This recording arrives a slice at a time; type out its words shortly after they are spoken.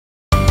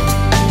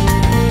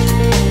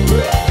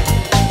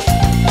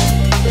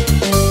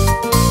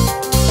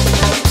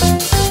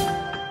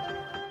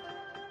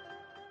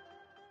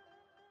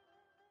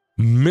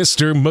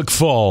Mr.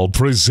 McFall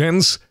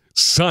presents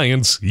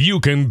Science You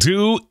Can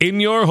Do in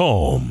Your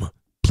Home.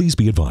 Please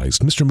be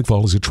advised, Mr.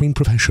 McFall is a trained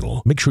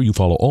professional. Make sure you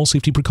follow all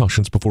safety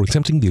precautions before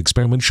attempting the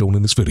experiment shown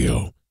in this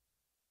video.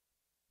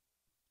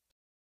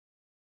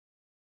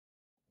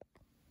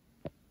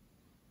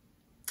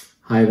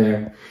 Hi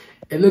there.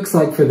 It looks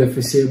like for the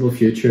foreseeable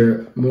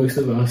future, most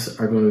of us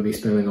are going to be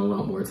spending a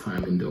lot more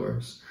time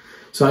indoors.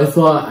 So I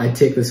thought I'd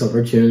take this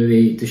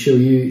opportunity to show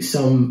you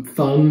some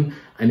fun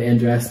and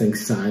interesting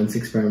science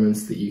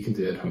experiments that you can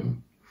do at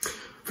home.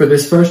 For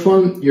this first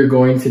one, you're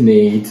going to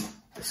need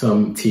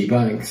some tea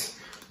bags.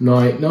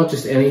 Now, not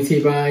just any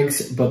tea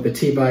bags, but the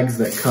tea bags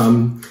that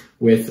come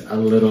with a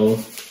little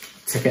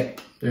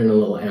ticket. They're in a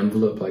little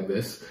envelope like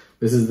this.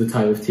 This is the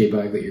type of tea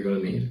bag that you're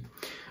going to need.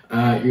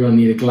 You're going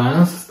to need a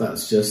glass.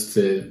 That's just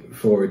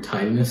for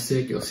tidiness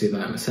sake. You'll see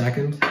that in a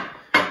second.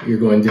 You're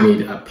going to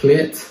need a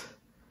plate,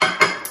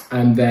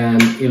 and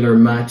then either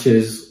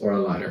matches or a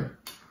lighter.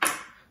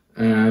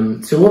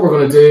 So what we're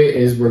going to do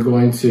is we're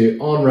going to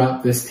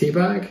unwrap this tea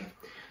bag,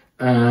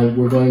 and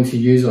we're going to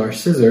use our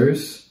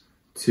scissors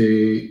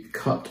to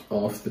cut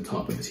off the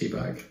top of the tea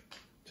bag,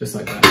 just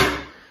like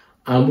that.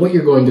 And what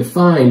you're going to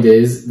find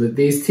is that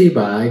these tea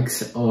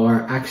bags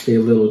are actually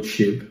a little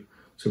tube.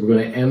 So we're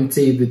going to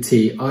empty the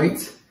tea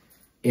out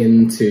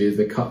into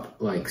the cup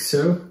like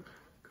so.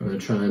 I'm going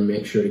to try and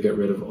make sure to get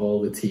rid of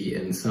all the tea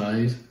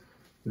inside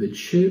the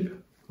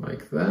tube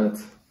like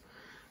that.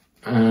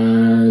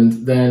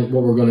 And then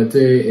what we're going to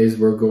do is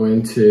we're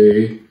going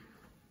to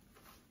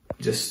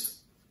just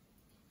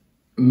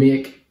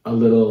make a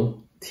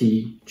little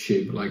tea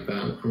tube like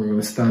that, and we're going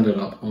to stand it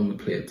up on the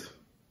plate.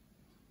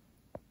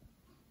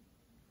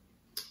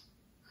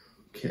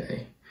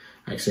 Okay,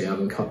 actually I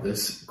haven't cut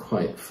this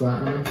quite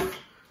flat enough.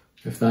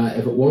 If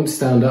it won't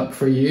stand up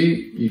for you,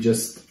 you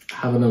just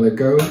have another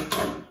go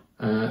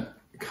at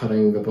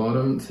cutting the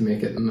bottom to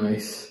make it a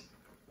nice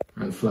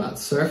and flat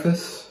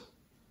surface,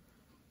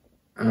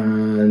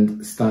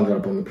 and stand it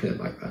up on the plate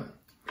like that.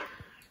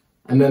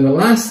 And then the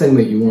last thing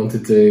that you want to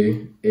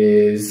do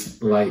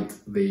is light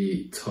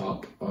the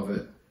top of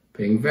it,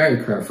 being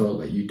very careful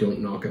that you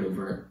don't knock it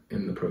over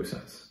in the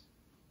process.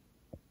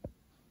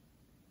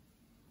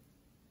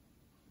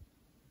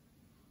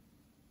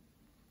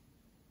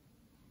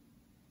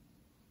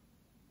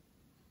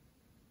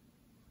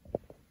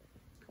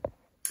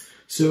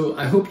 So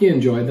I hope you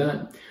enjoyed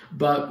that,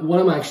 but what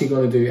I'm actually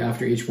going to do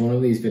after each one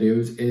of these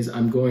videos is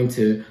I'm going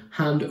to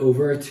hand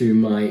over to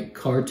my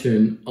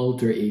cartoon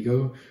alter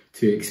ego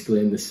to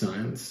explain the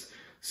science.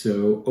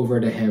 So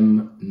over to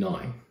him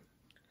now.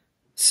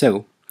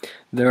 So,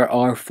 there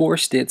are 4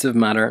 states of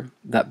matter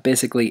that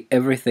basically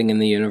everything in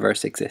the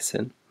universe exists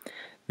in.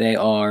 They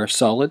are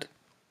solid,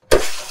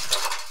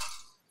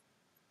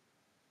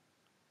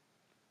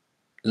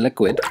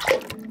 liquid,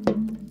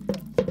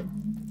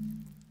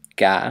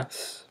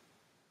 gas,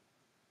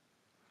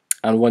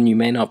 and one you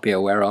may not be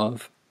aware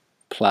of,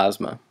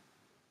 plasma.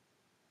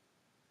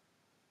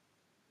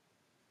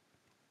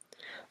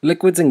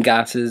 Liquids and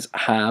gases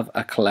have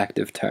a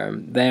collective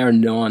term. They are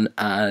known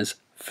as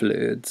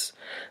fluids.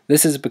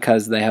 This is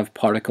because they have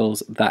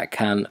particles that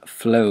can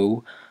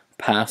flow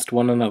past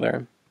one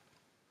another.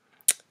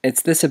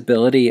 It's this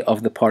ability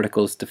of the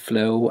particles to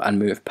flow and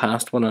move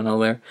past one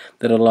another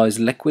that allows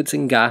liquids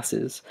and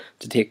gases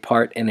to take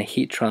part in a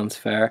heat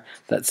transfer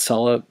that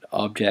solid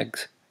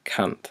objects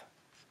can't.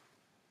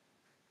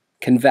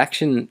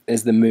 Convection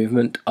is the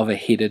movement of a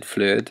heated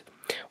fluid.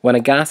 When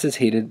a gas is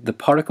heated, the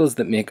particles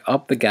that make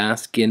up the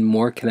gas gain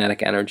more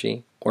kinetic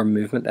energy, or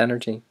movement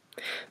energy.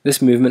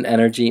 This movement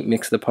energy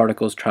makes the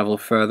particles travel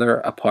further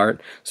apart,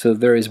 so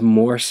there is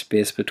more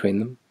space between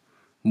them.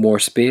 More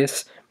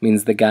space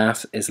means the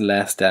gas is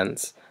less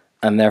dense,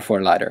 and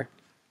therefore lighter.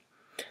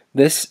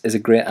 This is a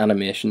great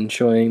animation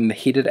showing the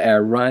heated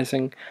air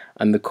rising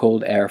and the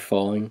cold air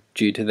falling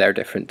due to their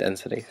different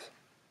densities.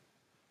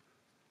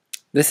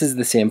 This is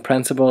the same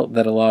principle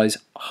that allows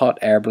hot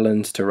air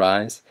balloons to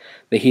rise.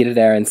 The heated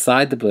air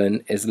inside the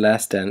balloon is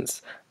less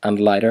dense and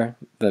lighter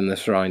than the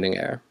surrounding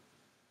air.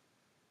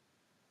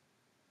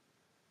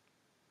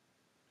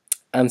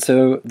 And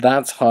so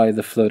that's how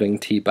the floating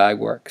tea bag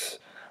works.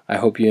 I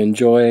hope you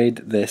enjoyed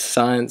this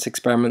science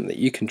experiment that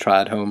you can try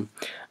at home,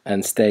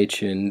 and stay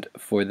tuned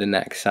for the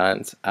next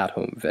Science at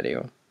Home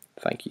video.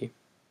 Thank you.